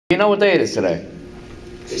You know what day it is today?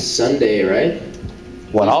 It's Sunday, right?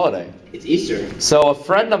 What holiday? It's Easter. So a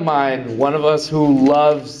friend of mine, one of us who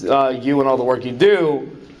loves you and all the work you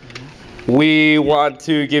do, we want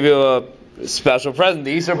to give you a special present.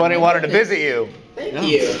 The Easter Bunny wanted to visit you. Thank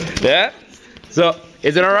you. Yeah? So,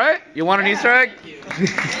 is it alright? You want an Easter egg? Happy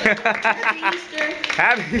Easter.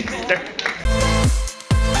 Happy Easter.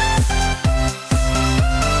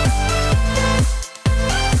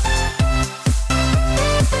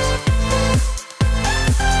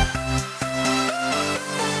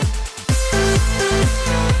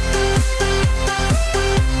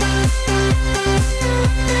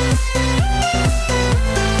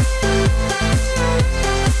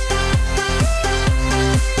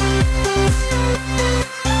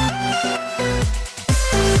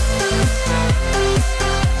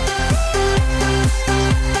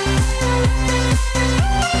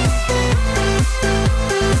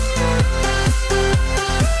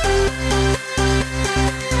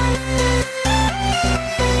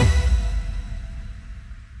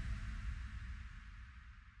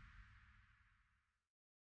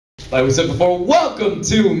 Like we said before, welcome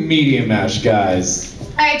to Media Mash, guys.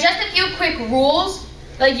 Alright, just a few quick rules.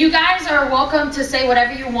 Like, you guys are welcome to say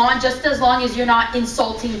whatever you want, just as long as you're not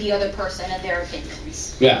insulting the other person and their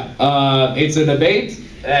opinions. Yeah, it's a debate,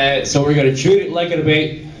 so we're gonna treat it like a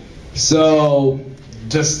debate. So,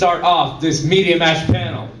 to start off this Media Mash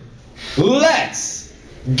panel, let's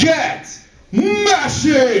get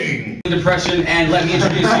mashing! Depression, and let me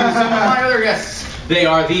introduce you to some of my other guests. They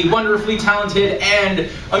are the wonderfully talented and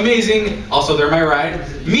amazing, also they're my ride,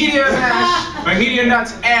 Media Mash, my Media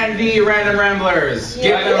Nuts, and the Random Ramblers. Yeah.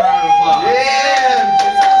 Give them a round of applause. Yeah!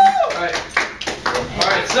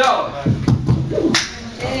 Alright, so,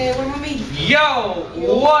 Yo,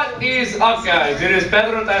 what is up, guys? It is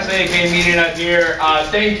Pedro Tase, aka Media Nut here.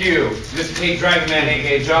 Thank you, Mr. King Dragonman,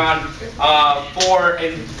 aka John, for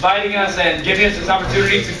inviting us and giving us this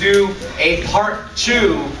opportunity to do a part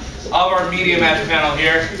 2 of our Media Mash panel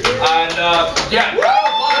here. And yeah, round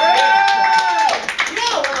of applause.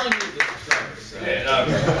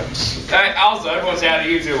 Also, everyone say hi to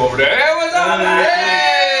YouTube over there. Hey, what's up, man?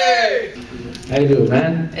 Hey! How you doing,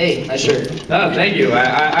 man? Hey, nice shirt. Oh, thank you.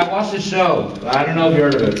 I watched the show. I don't know if you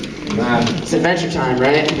heard of it. It's Adventure Time,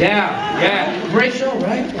 right? Yeah. Great show,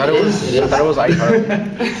 right? I thought it was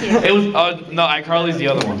iCarly. It was, no, iCarly's the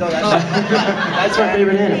other one. That's my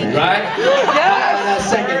favorite anime. Right?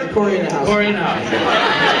 Second, Corey in the House. Corey in the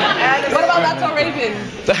House. What about That's So Raven?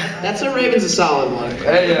 That's a Raven's a solid one. It's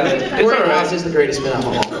Corey in the alright. House is the greatest spin-off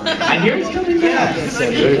of all. I hear it's coming back. It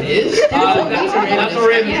is? That's what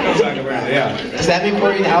Raven's comes back apparently, yeah. Does that mean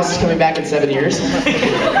Corey in the House is coming back in 7 years?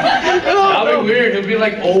 That'll be weird. He'll be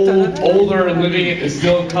like older and living it is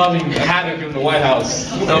still causing havoc in the White House.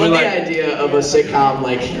 They'll be The like, idea of a sitcom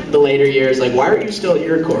like the later years, like why are you still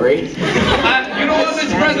here, Corey? you know what,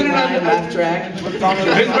 Mr. President? Laugh track. Mr.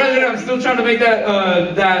 President, I'm still trying to make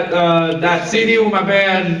that CD with my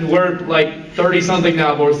band. We're like 30 something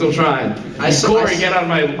now, but we're still trying. Corey, get out of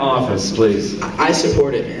my office, please. I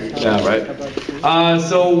support it, man. Yeah, right.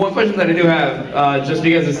 So one question that I do have, just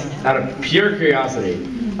because it's out of pure curiosity,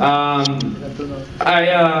 I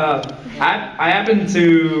happen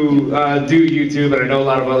to do YouTube, and I know a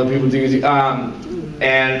lot of other people do YouTube.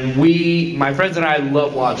 And my friends and I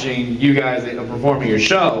love watching you guys performing your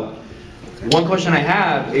show. One question I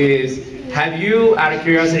have is, have you, out of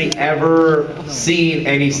curiosity, ever seen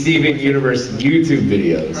any Steven Universe YouTube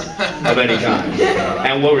videos of any kind?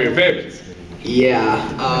 And what were your favorites? Yeah,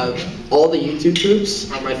 all the YouTube troops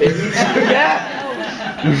are my favorites.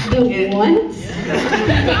 The what?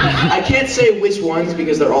 I can't say which ones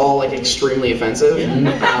because they're all like extremely offensive.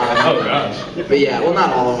 Oh gosh. But yeah, well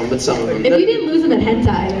not all of them, but some of them. If you didn't lose them at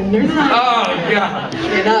hentai, then they're not. Oh god.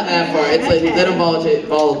 They're not that far. It's like they don't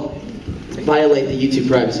violate the YouTube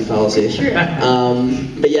privacy policy. Sure.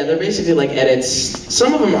 But yeah, they're basically like edits.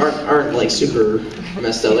 Some of them aren't like super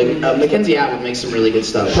messed up. Like Mackenzie Atwood makes some really good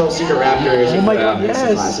stuff. Pearl Secret Raptors. Oh my god,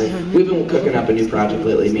 yes. Classic. We've been cooking up a new project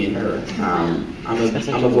lately, me and her. I'm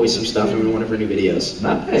gonna voice some stuff in one of her new videos.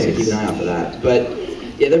 Nice. So keep an eye out for that. But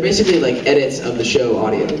yeah, they're basically like edits of the show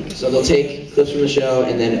audio. So they'll take clips from the show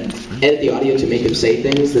and then edit the audio to make them say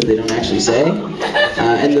things that they don't actually say.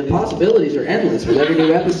 And the possibilities are endless with every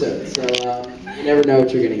new episode. So you never know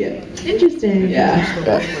what you're gonna get. Interesting. Yeah.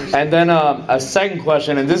 And then a second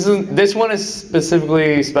question, and this one is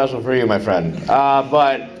specifically special for you, my friend.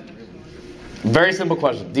 But very simple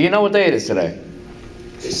question. Do you know what day it is today?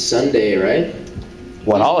 It's Sunday, right?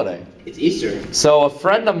 What holiday? It's Easter. So a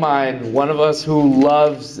friend of mine, one of us who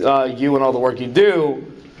loves you and all the work you do,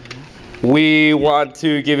 we want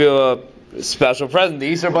to give you a special present. The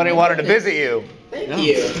Easter Bunny wanted to visit you. Thank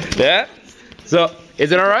you. Yeah? So,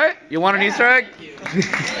 is it alright? You want an Easter egg?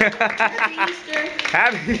 Happy Easter.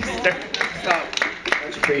 Happy Easter.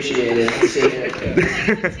 Much appreciated. Let's see here.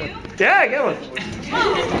 Yeah, get one.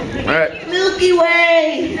 Alright. Milky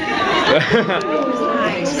Way.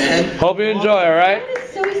 Thanks, man. Hope you enjoy, alright?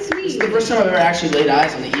 That is so sweet. It's the first time I've ever actually laid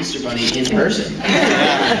eyes on the Easter Bunny in person.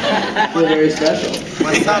 I feel very special.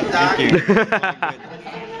 What's up, Doc?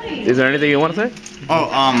 Is there anything you want to say? Oh,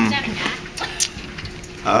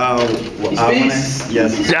 He I wanna, speaks.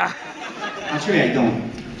 yes. Yeah. Actually, I don't.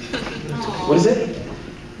 What is it?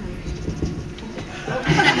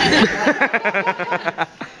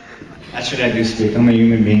 Actually, I do speak. I'm a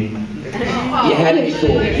human being. You had to be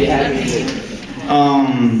cool. You had to be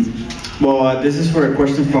cool. Well, this is for a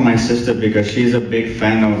question from my sister because she's a big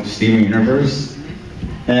fan of Steven Universe.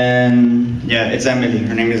 And yeah, it's Emily.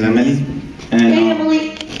 Her name is Emily. And, Hey, Emily.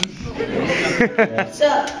 What's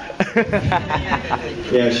up?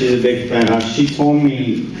 yeah, she's a big fan. She told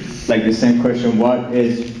me like the same question. What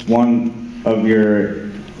is one of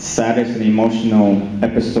your saddest and emotional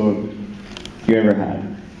episode you ever had?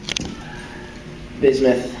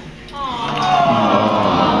 Bismuth.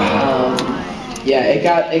 Yeah, it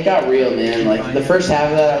got real, man. Like the first half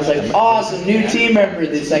of that, I was like, awesome, new team member.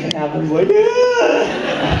 The second half, I was like,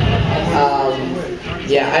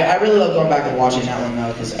 yeah, I really love going back and watching that one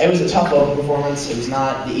though, because it was a tough vocal performance. It was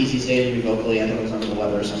not the easiest day to be vocally. I think I was under the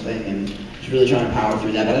weather or something, and just really trying to power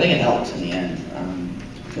through that. But I think it helped in the end,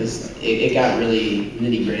 because it got really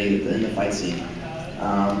nitty gritty in the fight scene,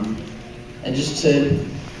 and just to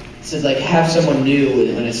like have someone new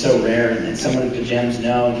when it's so rare and someone the gems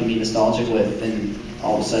know and can be nostalgic with, and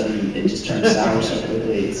all of a sudden it just turns sour so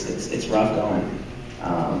quickly. It's rough going,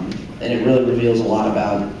 and it really reveals a lot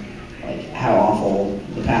about like how awful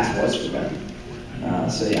the past was for them.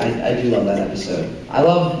 So yeah, I do love that episode. I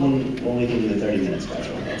love when we can do the 30-minute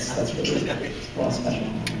special. That's really well special.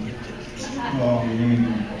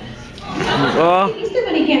 Oh. Easter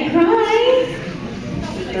Bunny can't cry.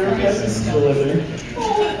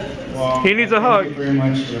 He needs a hug. Thank you very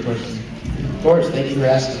much for the question. Of course, thank you for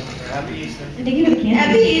asking. Thank you for the candy.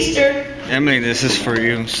 Happy Easter. Emily, this is for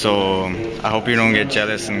you, so I hope you don't get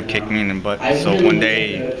jealous and kick me in the butt. I So really one hope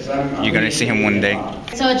day, that, 'cause I'm you're gonna see him one day.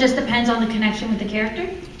 So it just depends on the connection with the character?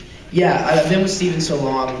 Yeah, I've been with Steven so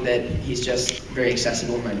long that he's just very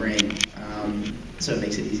accessible in my brain, so it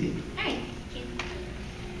makes it easy. Hey.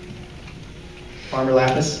 Farmer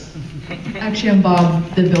Lapis. Actually, I'm Bob,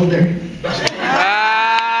 the builder.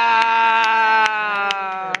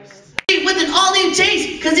 With an all-new taste,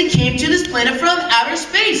 because he came to this planet from outer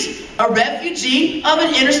space, a refugee of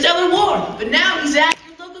an interstellar war. But now he's at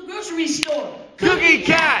your local grocery store. Cookie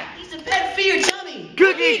Cat! He's a pet for your tummy.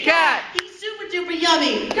 Cookie Cat! He's super duper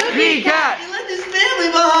yummy. Cookie Cat! He left his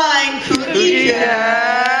family behind. Cookie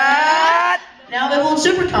Cat! Now available at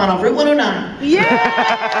Supercon on Route 109.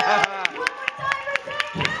 Yeah!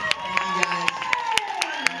 Thank you guys.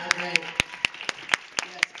 Great.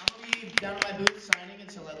 Yes, I'm gonna be down at my booth signing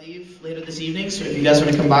until I leave later this evening. So if you guys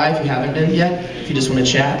want to come by, if you haven't been yet, if you just want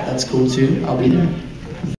to chat, that's cool too. I'll be there.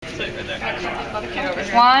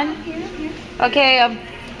 One. Okay,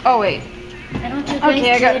 oh wait. Why don't you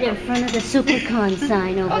Okay, I guys got- do it in front of the Supercon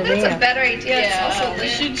sign over That's there? a better idea. Yeah. Also, we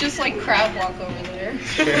should just like crowd walk over there.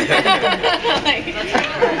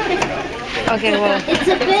 Okay, well. It's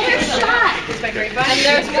a better shot. And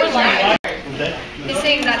there's more light. He's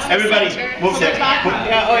saying that's the Everybody, center. move there.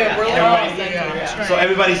 So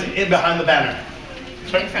everybody's in behind the banner.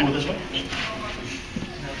 Sorry, move this way.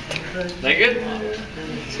 That good?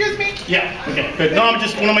 Excuse me. Yeah, okay, good. No, I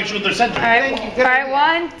just want to make sure they're centered. Alright,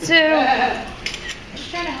 1, 2. Yeah.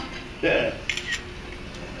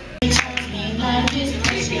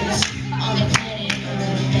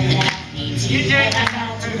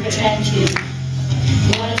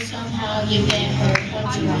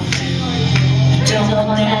 Don't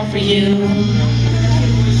want that for you.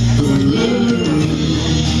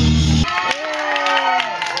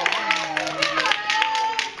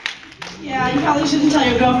 Yeah, you probably shouldn't tell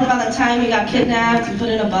your girlfriend about the time you got kidnapped and put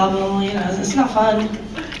in a bubble, you know, it's not fun.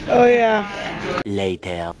 Oh yeah.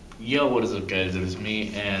 Later. Yo, what is up, guys? It is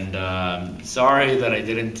me, and sorry that I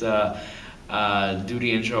didn't do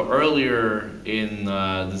the intro earlier in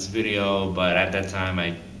this video, but at that time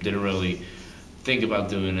I didn't really think about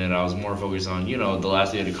doing it. I was more focused on, you know, the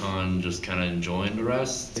last day of the con, just kind of enjoying the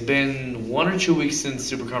rest. It's been 1 or 2 weeks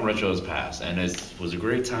since Supercon Retro has passed, and it was a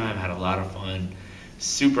great time, had a lot of fun,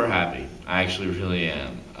 super happy. I actually really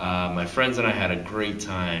am. My friends and I had a great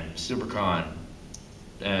time. Supercon.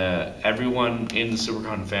 Everyone in the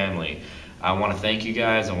Supercon family I want to thank you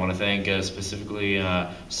guys. I want to thank specifically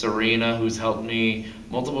Serena, who's helped me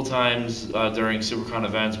multiple times during Supercon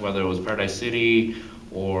events, whether it was Paradise City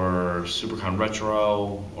or Supercon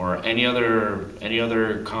Retro or any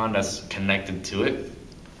other con that's connected to it.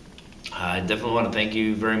 I definitely want to thank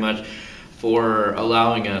you very much for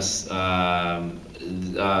allowing us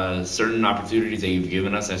certain opportunities that you've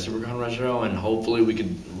given us at Supercon Retro, and hopefully we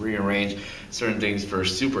can rearrange certain things for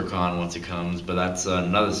Supercon once it comes, but that's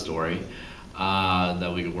another story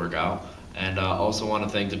that we could work out. And also want to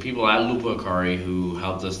thank the people at Lupa Akari who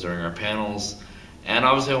helped us during our panels. And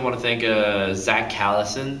obviously I want to thank Zach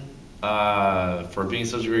Callison for being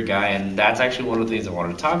such a great guy, and that's actually one of the things I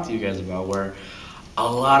wanted to talk to you guys about, where a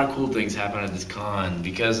lot of cool things happen at this con,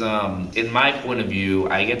 because in my point of view,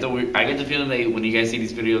 I get the feeling that when you guys see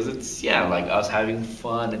these videos, it's like us having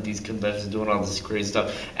fun at these conventions, doing all this crazy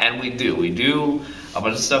stuff, and we do a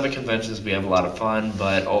bunch of stuff at conventions. We have a lot of fun,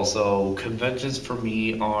 but also conventions for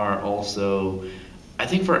me are also, I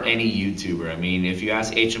think, for any YouTuber. I mean, if you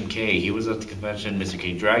ask HMK, he was at the convention. Mr.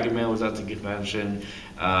 K Dragonman was at the convention.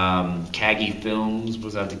 Kagi Films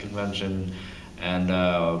was at the convention, and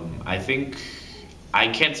I think, I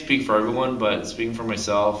can't speak for everyone, but speaking for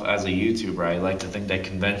myself as a YouTuber, I like to think that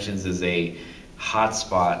conventions is a hot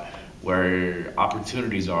spot where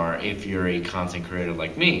opportunities are if you're a content creator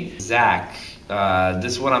like me. Zach,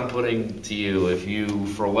 this is what I'm putting to you. If you,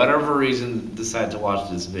 for whatever reason, decide to watch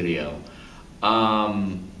this video, I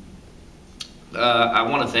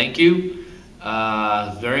want to thank you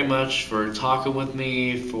very much for talking with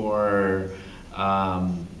me, for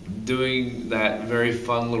doing that very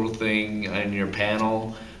fun little thing in your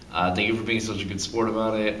panel. Thank you for being such a good sport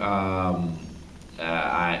about it.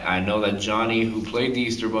 I know that Johnny, who played the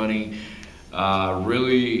Easter Bunny,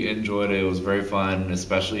 really enjoyed it. It was very fun,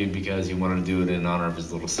 especially because he wanted to do it in honor of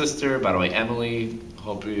his little sister. By the way, Emily,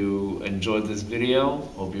 hope you enjoyed this video.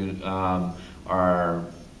 Hope you are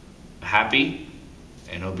happy,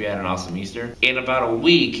 and hope you had an awesome Easter. In about a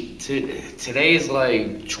week, today is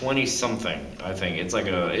like 20 something, I think.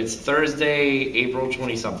 It's Thursday, April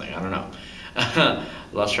 20 something, I don't know.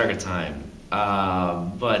 Lost track of time.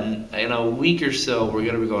 But in a week or so, we're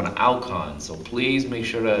gonna be going to Alcon. So please make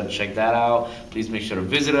sure to check that out. Please make sure to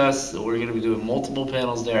visit us. We're gonna be doing multiple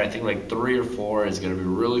panels there. I think like 3 or 4. It's gonna be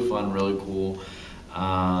really fun, really cool.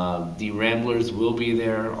 The Ramblers will be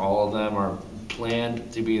there. All of them are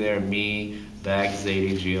planned to be there. Me, Bag,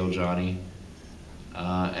 Zadie, Gio, Johnny,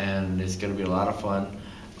 and it's going to be a lot of fun.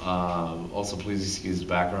 Also, please excuse the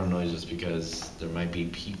background noise just because there might be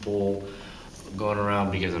people going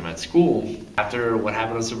around because I'm at school. After what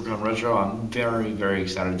happened at Supercon Retro, I'm very, very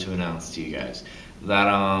excited to announce to you guys that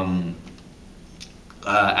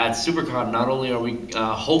at Supercon, not only are we,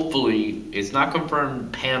 hopefully, it's not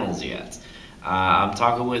confirmed panels yet. I'm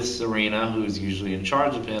talking with Serena, who's usually in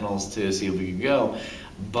charge of panels, to see if we can go,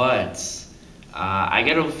 but I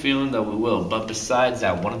get a feeling that we will. But besides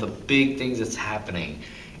that, one of the big things that's happening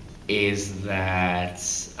is that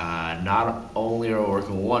not only are we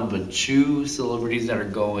working with 1, but 2 celebrities that are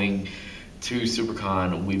going to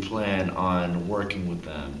Supercon. We plan on working with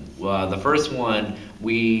them. Well, the first one,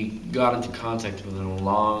 we got into contact with them a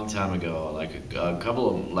long time ago, like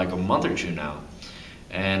a month or 2 now.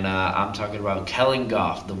 And I'm talking about Kellen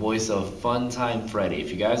Goff, the voice of Funtime Freddy. If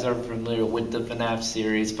you guys are familiar with the FNAF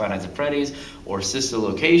series, Five Nights at Freddy's, or Sister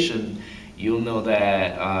Location, you'll know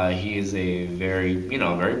that he is a very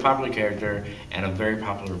popular character and a very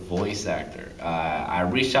popular voice actor. I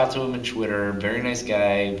reached out to him on Twitter. Very nice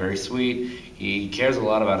guy, very sweet. He cares a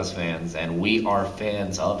lot about his fans, and we are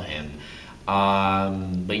fans of him.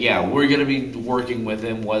 But yeah, we're going to be working with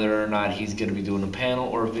him, whether or not he's going to be doing a panel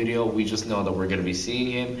or a video. We just know that we're going to be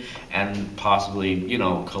seeing him and possibly,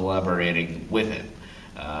 collaborating with him.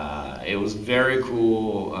 It was very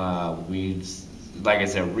cool. We, like I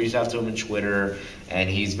said, reached out to him on Twitter, and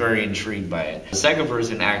he's very intrigued by it. The second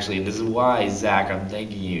person, actually, and this is why, Zach, I'm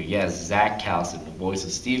thanking you. Yes, Zach Callison, the voice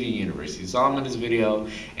of Steven Universe. You saw him in this video,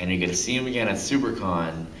 and you're going to see him again at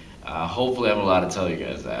Supercon. Hopefully I'm allowed to tell you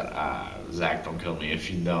guys that. Zach, don't kill me if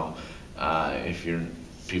you know, if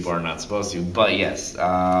people are not supposed to. But yes,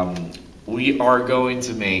 we are going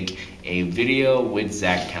to make a video with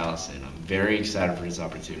Zach Callison. I'm very excited for this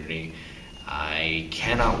opportunity. I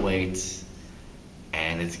cannot wait,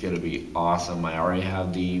 and it's going to be awesome. I already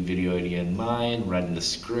have the video idea in mind, writing the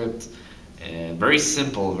script, and very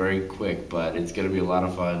simple, very quick, but it's going to be a lot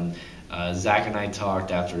of fun. Zach and I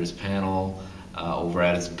talked after his panel over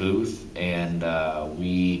at his booth, and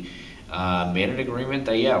we made an agreement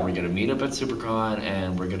that, yeah, we're going to meet up at Supercon,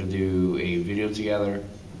 and we're going to do a video together,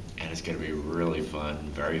 and it's going to be really fun,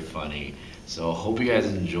 very funny. So hope you guys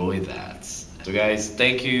enjoy that. So guys,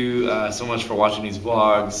 thank you so much for watching these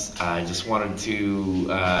vlogs. I just wanted to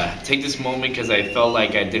take this moment because I felt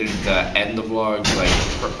like I didn't end the vlogs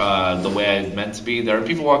like the way I meant to be. There are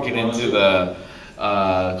people walking into the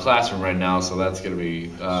classroom right now, so that's gonna be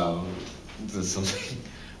something.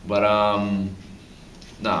 But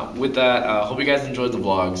nah, with that, hope you guys enjoyed the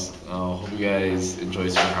vlogs. Hope you guys enjoy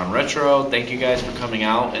Supercon Retro. Thank you guys for coming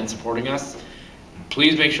out and supporting us.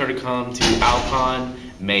 Please make sure to come to Alcon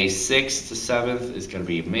May 6th to 7th. It's going to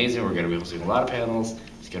be amazing. We're going to be hosting a lot of panels.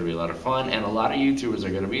 It's going to be a lot of fun, and a lot of YouTubers are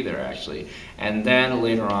going to be there, actually. And then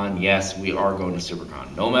later on, yes, we are going to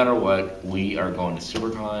Supercon. No matter what, we are going to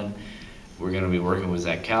Supercon. We're going to be working with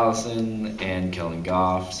Zach Callison and Kellen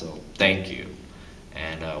Goff, so thank you.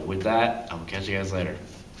 And with that, I will catch you guys later.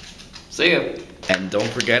 See ya. And don't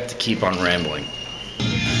forget to keep on rambling.